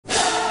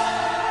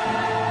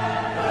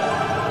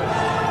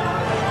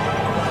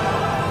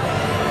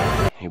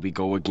we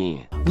go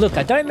again. Look,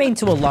 I don't mean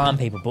to alarm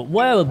people, but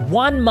we're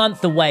 1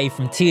 month away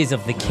from Tears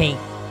of the King.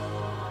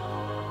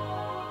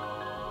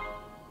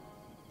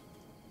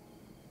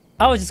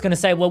 I was just gonna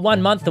say we're 1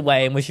 month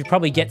away and we should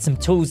probably get some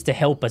tools to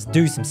help us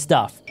do some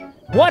stuff.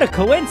 What a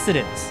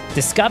coincidence!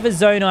 Discover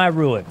Zonai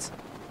Ruins.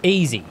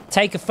 Easy.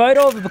 Take a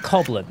photo of a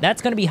bokoblin.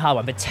 That's going to be hard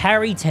one. But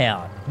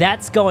Tarrytown,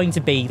 that's going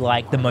to be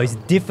like the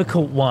most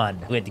difficult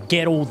one. We have to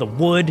get all the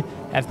wood,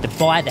 have to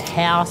buy the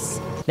house.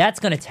 That's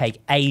going to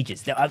take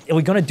ages. Are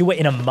we going to do it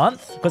in a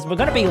month? Because we're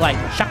going to be like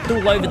chucked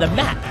all over the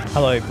map.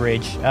 Hello,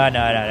 bridge. No,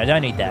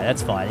 don't need that.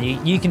 That's fine.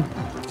 You can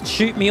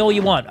shoot me all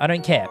you want. I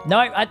don't care.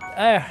 No,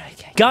 okay.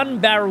 Gun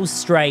barrel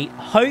straight.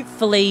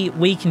 Hopefully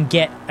we can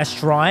get a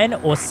shrine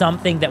or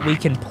something that we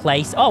can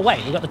place. Oh,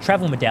 wait, we got the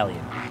travel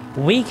medallion.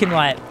 We can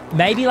like,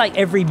 maybe like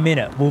every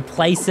minute, we'll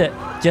place it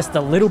just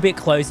a little bit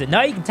closer.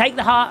 No, you can take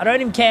the heart. I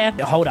don't even care.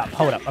 Hold up.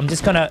 I'm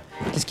just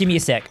give me a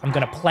sec. I'm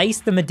gonna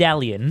place the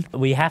medallion.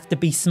 We have to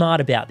be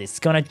smart about this. It's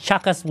gonna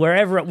chuck us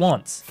wherever it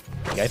wants.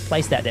 Okay,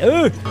 place that there.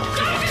 Ooh!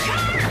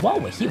 While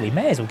we're here, we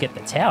may as well get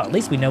the tower. At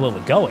least we know where we're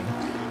going.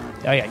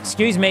 Okay,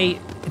 excuse me.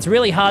 It's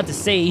really hard to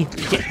see.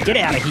 Get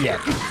out of here.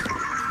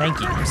 Thank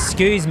you.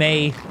 Excuse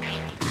me.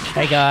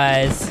 Hey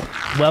guys,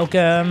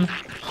 welcome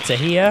to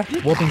here.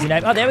 Warping's your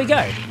name. Oh, there we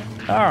go.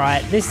 All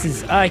right, this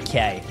is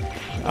okay.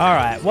 All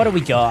right, what do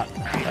we got?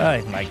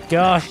 Oh my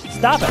gosh,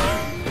 stop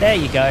it. There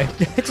you go.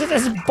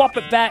 Just pop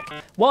it back.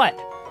 What?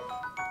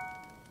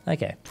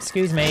 Okay,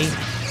 excuse me.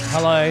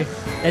 Hello.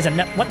 There's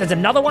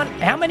another one?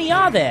 How many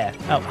are there?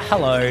 Oh,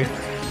 hello.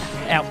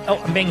 Ow,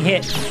 oh, I'm being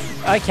hit.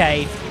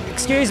 Okay,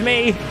 excuse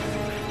me.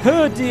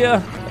 Oh dear.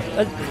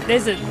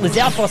 There's a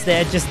Lizalfos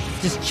there, just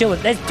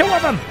chilling. There's 2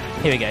 of them.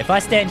 Here we go. If I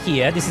stand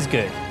here, this is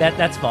good.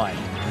 That's fine.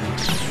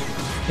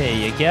 There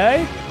you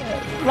go.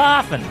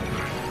 Laughing.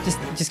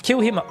 Just kill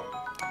him up.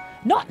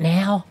 Not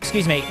now.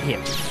 Excuse me.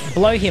 Here.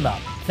 Blow him up.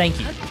 Thank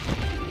you.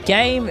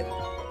 Game,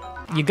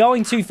 you're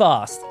going too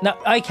fast. No,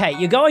 okay,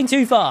 you're going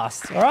too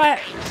fast. All right?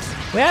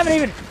 We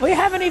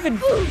haven't even.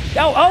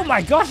 Oh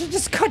my gosh, I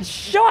just got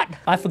shot.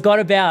 I forgot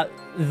about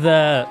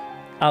the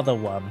other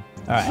one.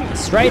 All right,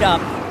 straight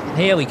up.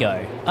 Here we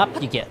go.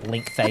 Up you get,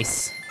 Link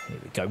face. Here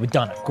we go. We've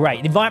done it.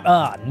 Great.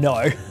 Oh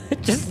no.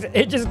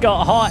 It just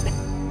got hot.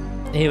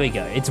 Here we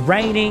go. It's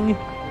raining.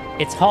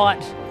 It's hot.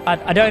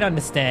 I don't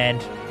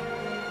understand.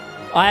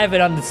 I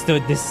haven't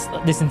understood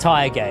this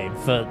entire game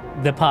for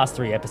the past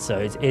 3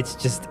 episodes. It's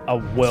just a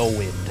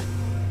whirlwind.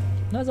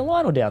 There's a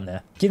Lionel down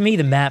there. Give me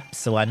the map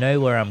so I know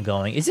where I'm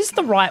going. Is this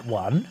the right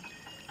one?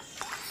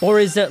 Or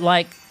is it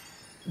like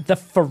the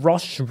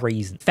Farosh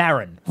reason?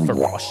 Farron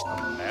Farosh.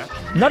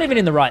 Not even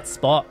in the right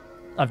spot.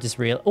 I've just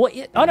realized.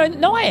 Oh,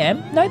 no, I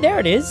am. No, there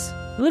it is.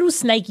 A little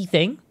snaky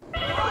thing.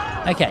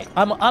 Okay,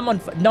 I'm on.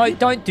 No,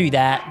 don't do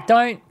that.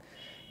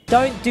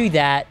 Don't do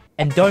that,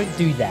 and don't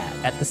do that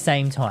at the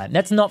same time.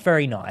 That's not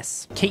very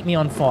nice. Keep me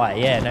on fire.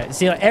 Yeah, no.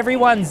 See, like,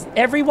 everyone's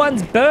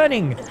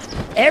burning.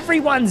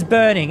 Everyone's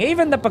burning.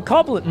 Even the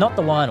bokoblin, not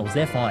the Lionels.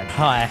 They're fine.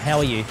 Hi, how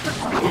are you?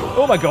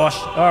 Oh my gosh.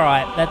 All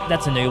right,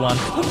 that's a new one.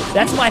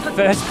 That's my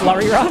first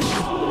flurry rush.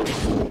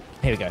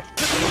 Here we go.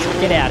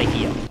 Get out of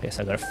here. Yes,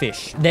 I got a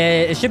fish.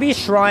 There should be a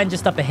shrine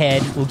just up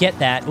ahead. We'll get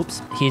that.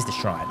 Oops, here's the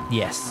shrine.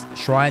 Yes,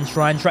 shrine.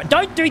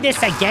 Don't do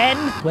this again.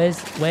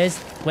 Where's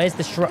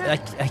the shrine?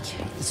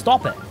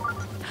 Stop it.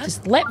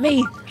 Just let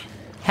me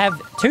have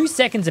 2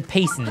 seconds of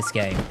peace in this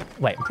game.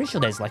 Wait, I'm pretty sure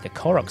there's like a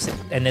Korok,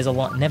 and there's a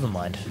lot. Never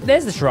mind.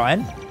 There's the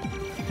shrine.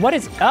 What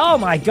is? Oh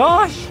my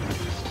gosh!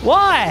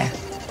 Why?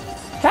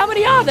 How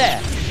many are there?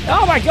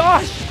 Oh my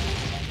gosh!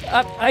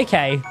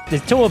 Okay,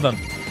 there's 2 of them.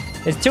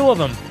 There's 2 of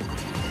them.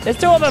 There's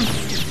 2 of them.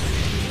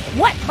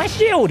 What? My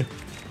shield.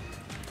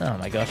 Oh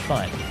my gosh,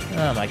 fine.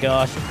 Oh my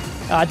gosh.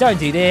 Don't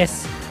do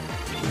this.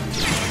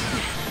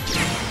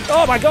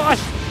 Oh my gosh.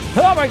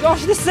 Oh my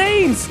gosh, the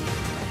scenes.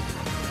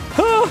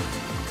 Oh.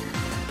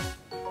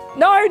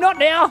 No, not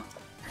now.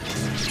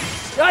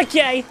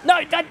 Okay. No,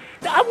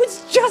 I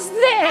was just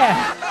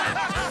there.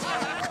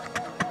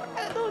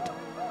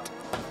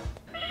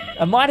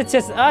 I might have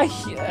tested.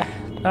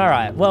 All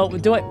right. Well,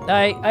 do it.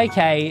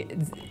 Okay.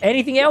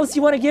 Anything else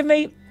you want to give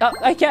me?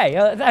 Okay.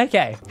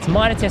 Okay. It's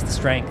minor test of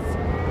strength.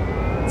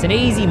 It's an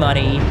easy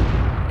money,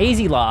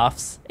 easy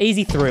laughs,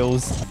 easy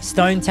thrills,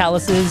 stone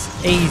taluses,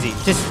 easy.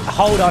 Just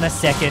hold on a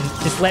second.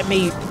 Just let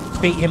me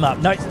beat him up.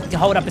 No,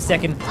 hold up a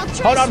second.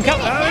 Hold on. Come.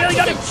 I really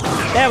got him.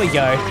 There we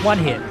go. 1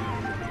 hit.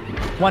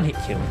 1 hit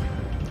kill.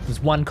 It was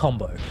 1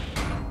 combo.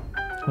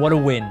 What a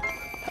win.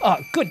 Oh,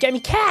 good. Gave me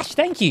cash.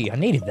 Thank you. I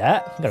needed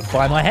that. I'm going to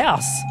buy my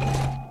house.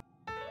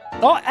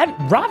 Oh,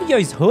 and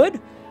Ravio's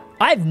hood?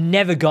 I've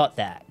never got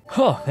that.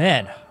 Oh,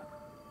 man.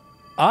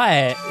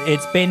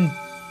 It's been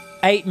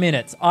 8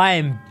 minutes.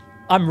 I'm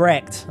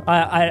wrecked.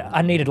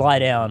 I need to lie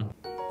down.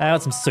 I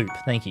got some soup.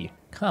 Thank you.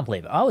 Can't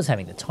believe it. I was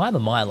having the time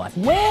of my life.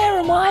 Where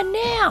am I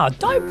now?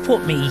 Don't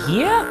put me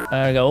here. I'm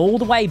gonna go all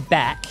the way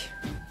back.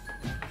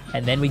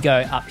 And then we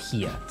go up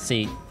here.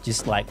 See,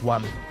 just like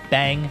 1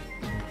 bang,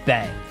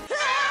 bang.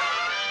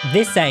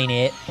 This ain't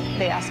it.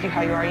 They ask you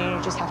how you are, and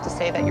you just have to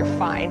say that you're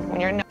fine when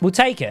you're not. We'll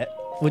take it.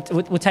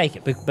 we'll take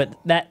it, but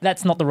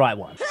that's not the right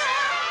one.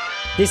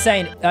 This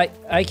ain't,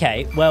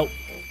 okay, well,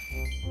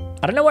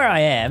 I don't know where I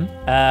am.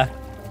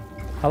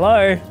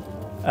 Hello?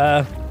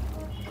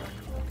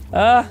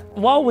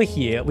 While we're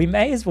here, we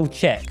may as well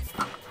check.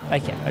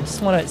 Okay, I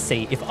just want to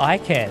see if I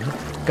can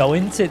go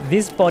into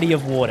this body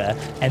of water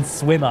and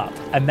swim up.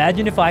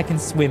 Imagine if I can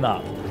swim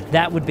up.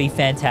 That would be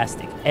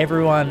fantastic.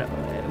 Everyone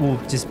will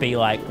just be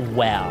like,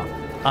 wow,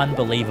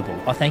 unbelievable.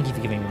 Oh, thank you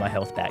for giving me my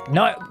health back.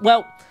 No,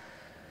 well,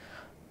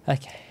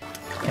 okay.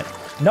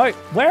 No,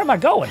 where am I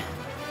going?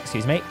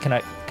 Excuse me,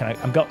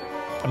 I'm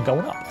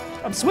going up.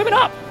 I'm swimming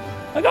up.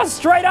 I got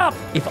straight up.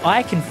 If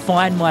I can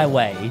find my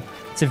way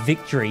to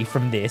victory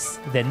from this,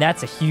 then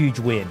that's a huge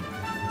win.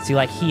 See,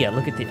 like here,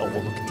 look at this. Oh, look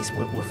at this.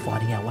 We're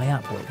finding our way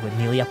up. We're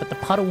nearly up at the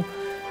puddle.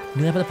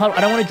 Nearly up at the puddle.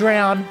 I don't want to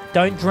drown.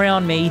 Don't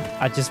drown me.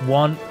 I just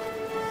want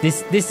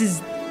this. This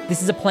is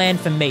a plan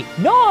for me.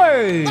 No,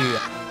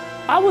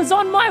 I was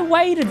on my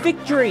way to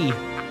victory.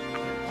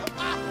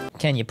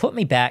 Can you put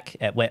me back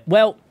at where?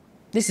 Well,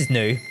 this is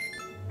new.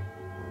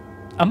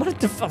 I'm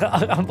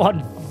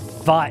on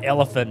fight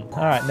elephant.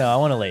 All right, no, I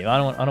want to leave. I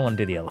don't want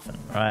to do the elephant.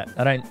 All right,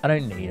 I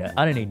don't need it.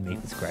 I don't need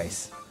Mipha's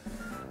grace.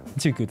 I'm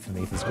too good for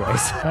Mipha's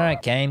grace. All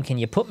right, game, can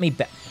you put me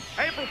back?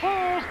 April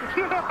Fools!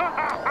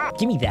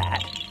 Give me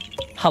that.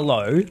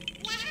 Hello.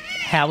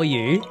 How are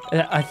you?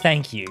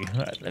 Thank you.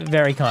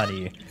 Very kind of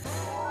you.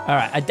 All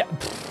right.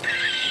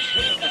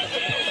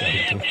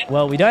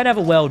 Well, we don't have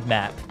a world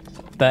map,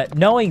 but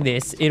knowing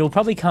this, it'll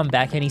probably come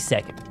back any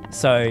second.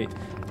 So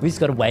we just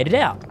got to wait it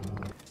out.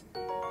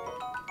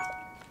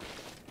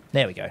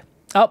 There we go.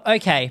 Oh,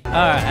 okay. All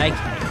right,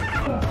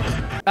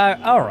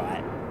 okay. All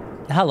right.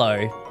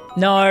 Hello.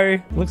 No,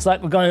 looks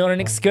like we're going on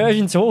an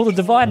excursion to all the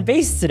divine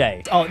beasts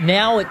today. Oh,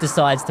 now it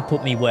decides to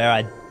put me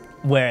where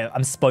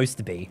I'm supposed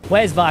to be.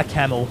 Where's Var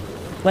Camel?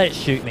 Let it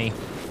shoot me.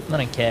 I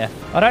don't care.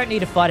 I don't need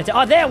to fight it.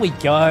 Oh, there we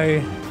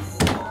go.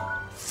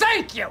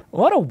 Thank you.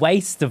 What a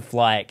waste of,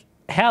 like,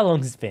 how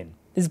long has it been?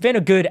 It's been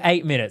a good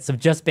 8 minutes of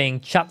just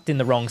being chucked in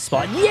the wrong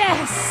spot.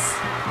 Yes!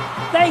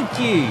 Thank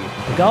you.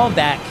 We're going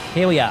back.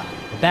 Here we are.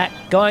 Back,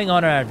 going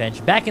on our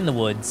adventure, back in the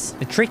woods.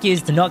 The trick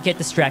is to not get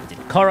distracted.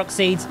 Korok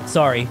seeds,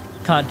 sorry,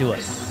 can't do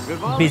it.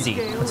 Busy.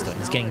 What's doing?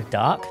 It's getting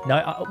dark?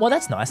 No, well,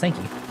 that's nice, thank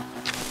you.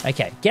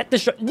 Okay, get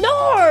the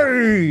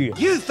No!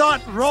 You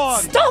thought wrong!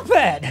 Stop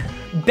it!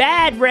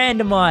 Bad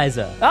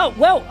randomizer. Oh,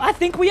 well, I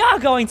think we are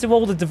going to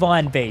all the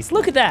divine beasts.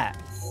 Look at that.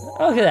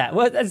 Look at that.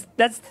 Well,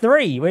 that's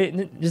 3.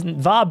 Just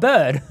var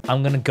bird.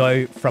 I'm gonna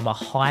go from a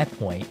high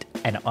point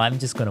and I'm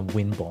just gonna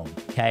win bomb,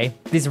 okay?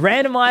 This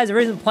randomizer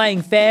isn't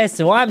playing fair,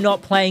 so I'm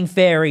not playing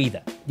fair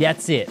either.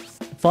 That's it.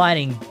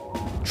 Fighting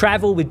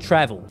travel with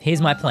travel. Here's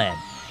my plan.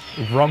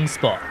 Wrong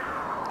spot.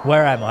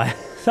 Where am I?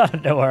 I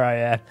don't know where I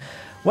am.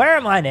 Where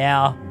am I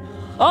now?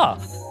 Oh,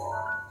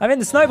 I'm in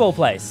the snowball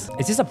place.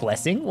 Is this a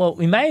blessing? Well,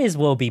 we may as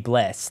well be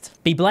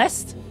blessed. Be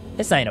blessed?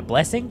 This ain't a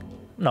blessing.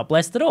 I'm not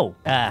blessed at all.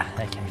 Ah,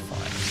 okay,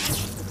 fine.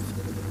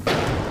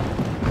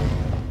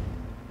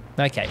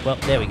 Okay, well,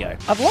 there we go.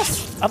 I've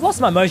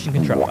lost my motion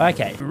control.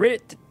 Okay.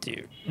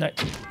 No,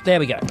 there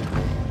we go.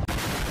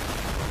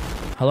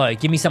 Hello,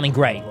 give me something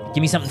great.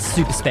 Give me something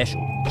super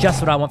special.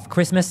 Just what I want for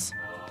Christmas.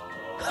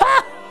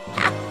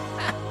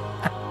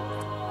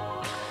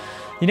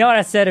 You know what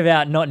I said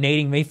about not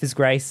needing Mipha's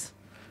grace?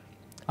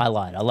 I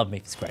lied. I love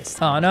Mipha's grace.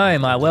 Oh no,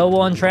 my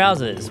well-worn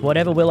trousers.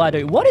 Whatever will I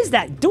do? What is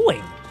that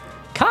doing?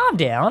 Calm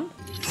down.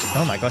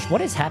 Oh my gosh,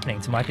 what is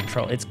happening to my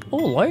control? It's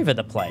all over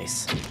the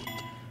place.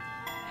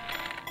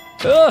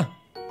 Ugh.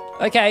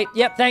 Okay,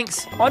 yep,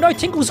 thanks. Oh no,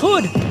 Tinkle's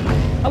hood.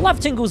 I love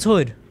Tinkle's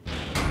hood.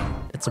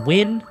 It's a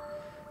win.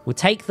 We'll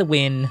take the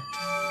win.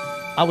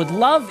 I would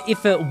love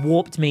if it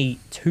warped me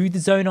to the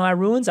Zonai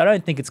ruins. I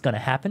don't think it's gonna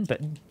happen,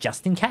 but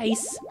just in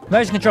case.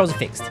 Motion controls are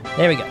fixed.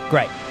 There we go,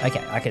 great.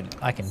 Okay,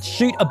 I can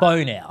shoot a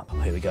bow now. Oh,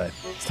 here we go.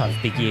 It's time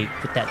for Big E.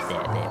 Put that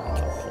there, there we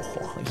go.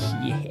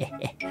 Oh,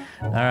 yeah.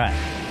 All right,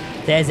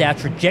 there's our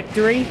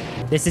trajectory.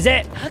 This is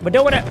it, we're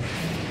doing it.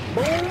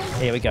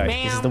 Here we go,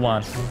 this is the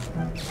one.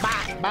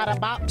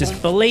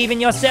 Just believe in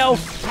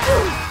yourself.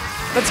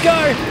 Let's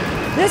go.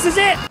 This is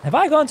it. Have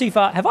I gone too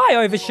far? Have I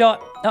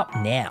overshot? Oh,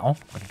 now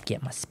I'm gonna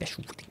get my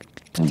special.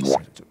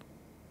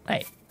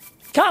 Hey,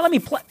 can't let me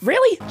play.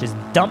 Really? Just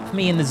dump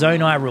me in the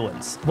Zonai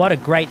ruins. What a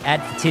great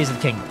ad for Tears of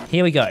the Kingdom.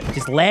 Here we go.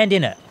 Just land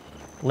in it.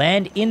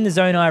 Land in the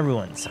Zonai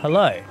ruins.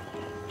 Hello.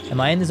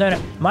 Am I in the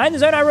Zonai? Am I in the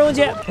Zonai ruins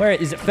yet? Where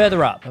is it?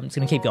 Further up. I'm just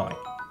gonna keep going.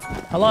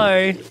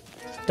 Hello.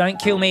 Don't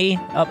kill me.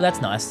 Oh, that's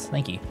nice.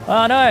 Thank you.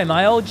 Oh no,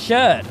 my old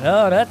shirt.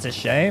 Oh, that's a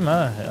shame.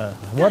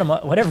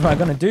 Whatever am I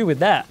gonna do with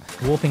that?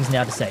 Warping's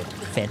now disabled.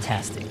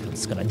 Fantastic.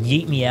 It's gonna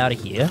yeet me out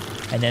of here,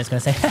 and then it's gonna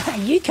say, haha,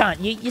 you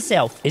can't yeet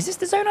yourself. Is this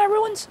the Zonai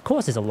ruins? Of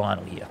course there's a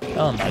Lionel here.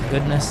 Oh my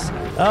goodness.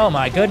 Oh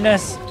my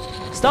goodness.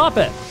 Stop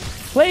it.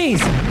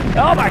 Please.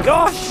 Oh my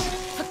gosh.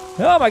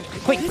 Oh my,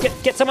 quick,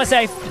 get somewhere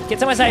safe. Get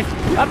somewhere safe.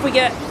 Up we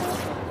get.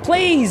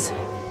 Please.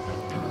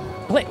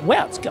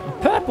 Wow, it's got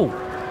purple.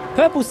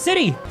 Purple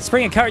City.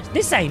 Spring of Courage.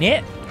 This ain't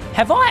it.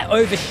 Have I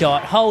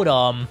overshot? Hold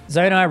on.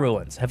 Zonai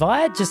Ruins. Have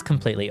I just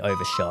completely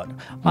overshot?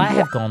 I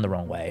have gone the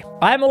wrong way.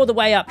 I'm all the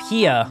way up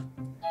here.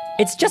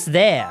 It's just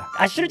there.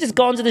 I should have just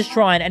gone to the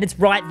shrine and it's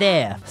right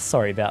there.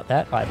 Sorry about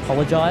that. I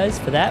apologize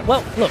for that.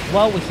 Well, look,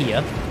 while we're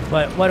here,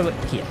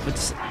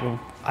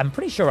 I'm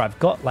pretty sure I've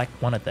got like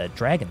one of the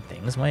dragon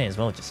things. May as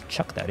well just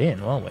chuck that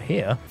in while we're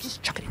here.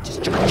 Just chuck it in,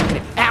 just chuck it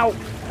in. Ow!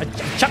 I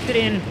chucked it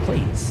in.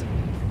 Please,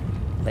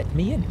 let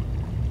me in.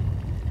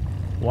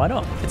 Why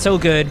not? It's all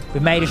good.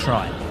 We've made a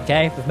shrine,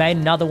 okay? We've made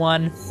another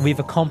one. We've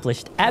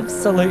accomplished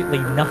absolutely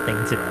nothing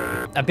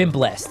today. I've been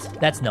blessed.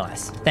 That's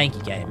nice. Thank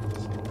you, game.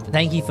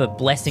 Thank you for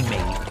blessing me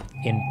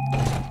in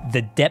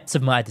the depths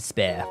of my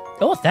despair.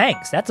 Oh,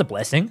 thanks. That's a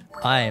blessing.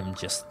 I am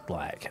just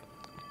like...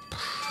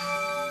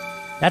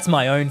 That's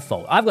my own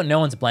fault. I've got no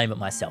one to blame but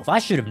myself. I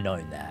should have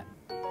known that.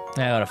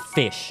 I got a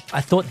fish.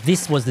 I thought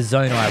this was the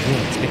Zonai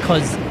Ruins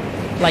because,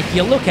 like,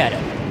 you look at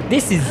it.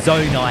 This is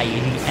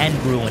Zonai-ing and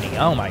ruining.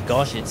 Oh my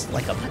gosh, it's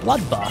like a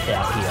bloodbath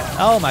out here.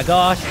 Oh my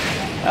gosh.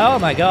 Oh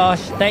my gosh.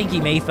 Thank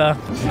you, Mifa.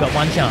 We've got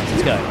one chance.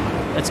 Let's go.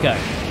 Let's go.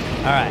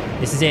 All right,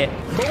 this is it.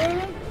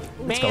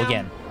 Let's go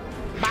again.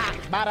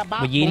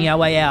 We're yeeting our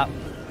way out.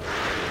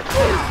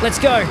 Let's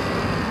go.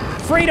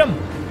 Freedom.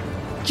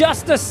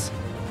 Justice.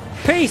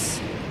 Peace.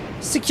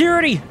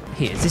 Security.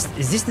 Here, is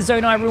this the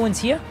Zonai Ruins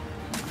here?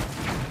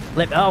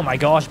 Oh my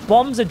gosh,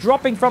 bombs are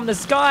dropping from the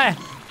sky.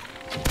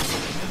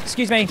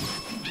 Excuse me.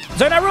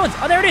 Zonai Ruins!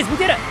 Oh, there it is! We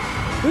did it!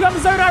 We got the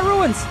Zonai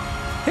Ruins!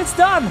 It's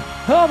done!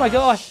 Oh my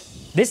gosh!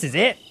 This is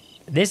it!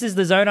 This is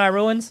the Zonai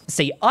Ruins.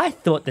 See, I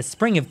thought the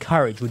Spring of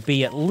Courage would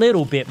be a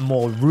little bit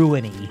more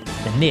ruiny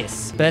than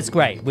this. But that's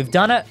great. We've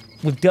done it.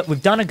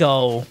 We've done a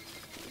goal.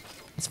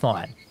 It's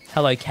fine.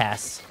 Hello,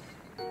 Cass.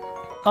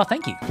 Oh,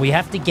 thank you. We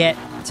have to get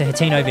to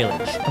Hatino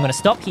Village. I'm going to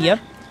stop here.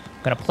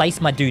 I'm going to place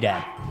my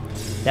doodad.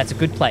 That's a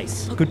good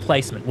place. Good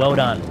placement. Well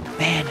done.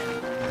 Man,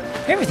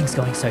 everything's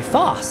going so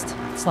fast.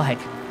 It's like...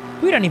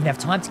 we don't even have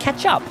time to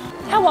catch up.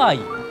 How are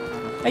you?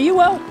 Are you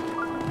well?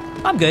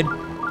 I'm good.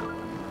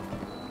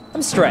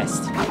 I'm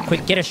stressed.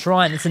 Quick, get a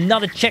shrine. It's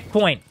another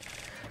checkpoint.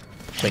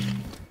 Quick.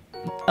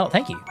 Oh,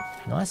 thank you.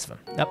 Nice of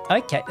him.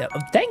 Okay,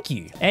 thank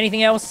you.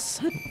 Anything else?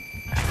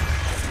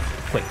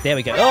 Quick, there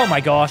we go. Oh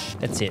my gosh.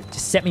 That's it.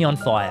 Just set me on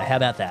fire. How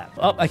about that?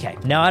 Oh, okay.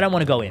 No, I don't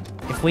want to go in.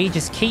 If we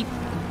just keep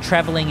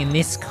traveling in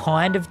this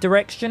kind of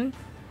direction,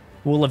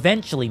 we'll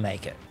eventually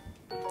make it.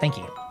 Thank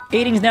you.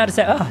 Eating's now to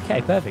say, oh,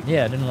 okay, perfect.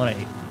 Yeah, I didn't want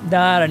to eat.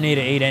 Nah, I don't need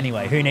to eat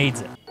anyway. Who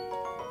needs it?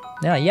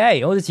 Now,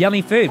 yay, all this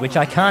yummy food, which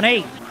I can't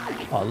eat.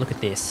 Oh, look at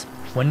this.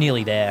 We're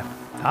nearly there.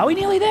 Are we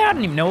nearly there? I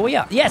don't even know where we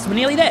are. Yes, we're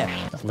nearly there.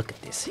 Oh, look at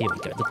this. Here we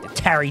go. Look at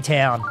Tarry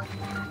Town.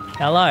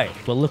 Hello.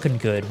 We're looking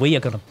good. We are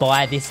going to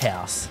buy this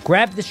house.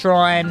 Grab the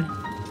shrine.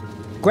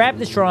 Grab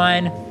the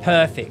shrine.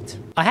 Perfect.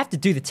 I have to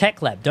do the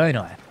tech lab, don't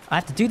I? I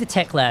have to do the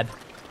tech lab.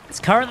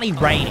 It's currently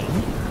raining.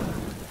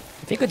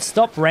 If it could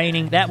stop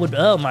raining, that would...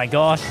 oh, my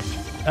gosh.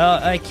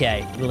 Oh,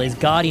 okay. Well, there's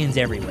guardians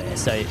everywhere,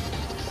 so...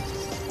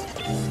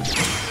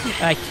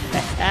 okay.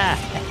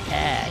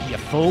 You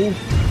fool.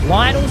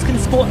 Lionels can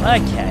spawn...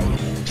 okay.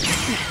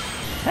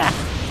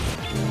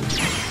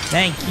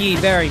 Thank you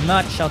very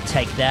much. I'll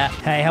take that.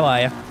 Hey, how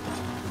are you?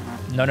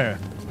 No.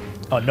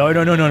 Oh, no.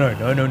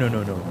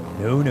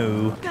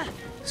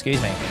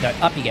 Excuse me. No,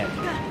 up you go.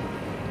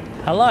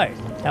 Hello.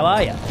 How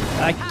are you?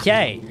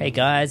 Okay. Hey,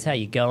 guys. How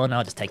you going?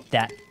 I'll just take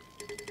that.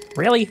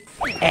 Really?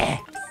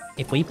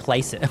 If we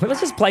place it,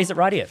 let's just place it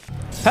right here.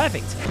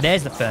 Perfect.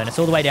 There's the furnace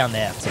all the way down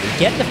there. So we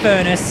get the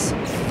furnace,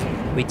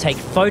 we take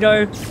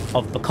photo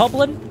of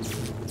Bokoblin,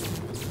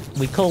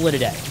 we call it a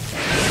day.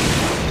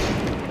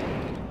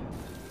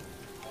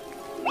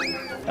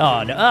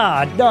 Oh, no.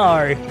 Ah,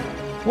 no.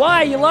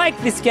 Why you like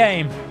this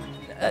game?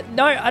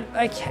 No,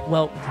 okay,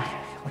 well,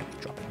 what are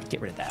we dropping?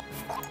 Get rid of that.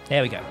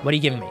 There we go. What are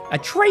you giving me? A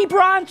tree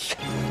branch?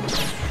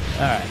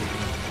 All right.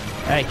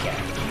 Okay.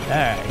 All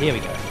right, here we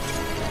go.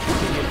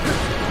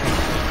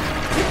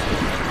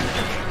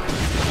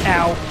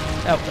 Ow.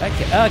 Oh,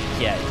 okay.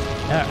 Okay.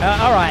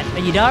 All right. Are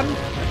you done?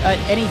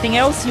 Anything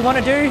else you want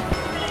to do?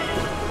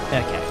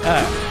 Okay.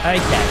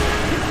 Okay.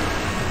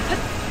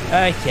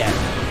 Okay.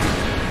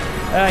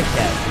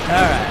 Okay.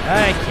 All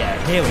right.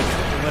 Okay. Here we go.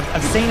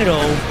 I've seen it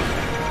all.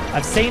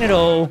 I've seen it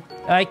all.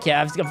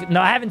 Okay.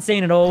 No, I haven't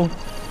seen it all.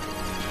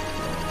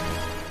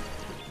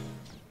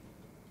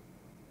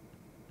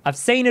 I've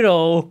seen it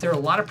all. There are a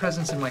lot of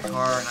presents in my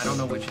car, and I don't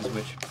know which is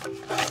which.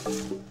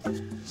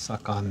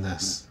 Suck on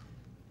this.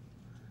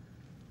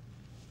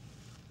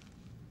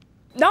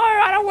 No,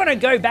 I don't want to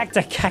go back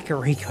to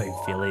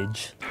Kakariko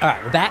Village. All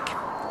right, we're back.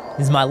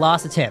 This is my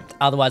last attempt.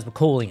 Otherwise, we're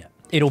calling it.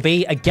 It'll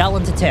be a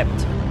gallant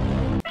attempt.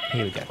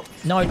 Here we go.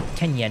 No,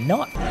 can you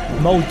not?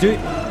 Moldu.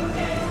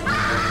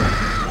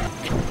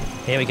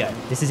 Here we go.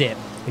 This is it.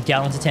 A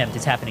gallant attempt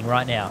is happening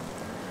right now.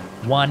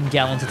 One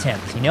gallant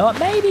attempt. You know what?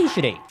 Maybe you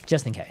should eat,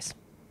 just in case.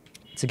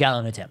 It's a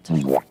gallant attempt.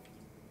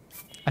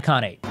 I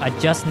can't eat. I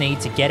just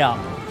need to get up.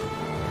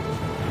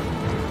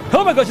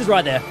 Oh my gosh, it's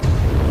right there.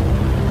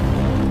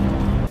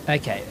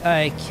 Okay,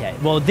 okay.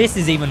 Well, this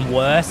is even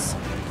worse.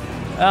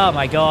 Oh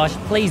my gosh,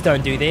 please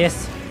don't do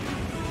this.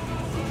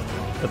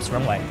 Oops,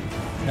 wrong way.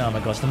 Oh my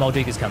gosh, the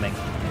Molduga's coming.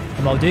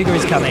 The Molduga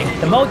is coming.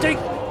 The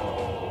Molduga...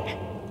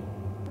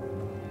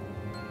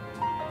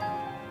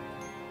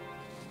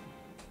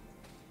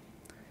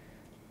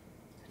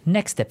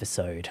 Next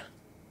episode,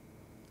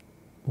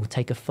 we'll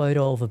take a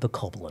photo of a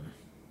bokoblin.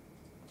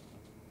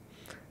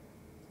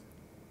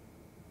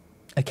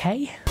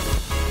 Okay?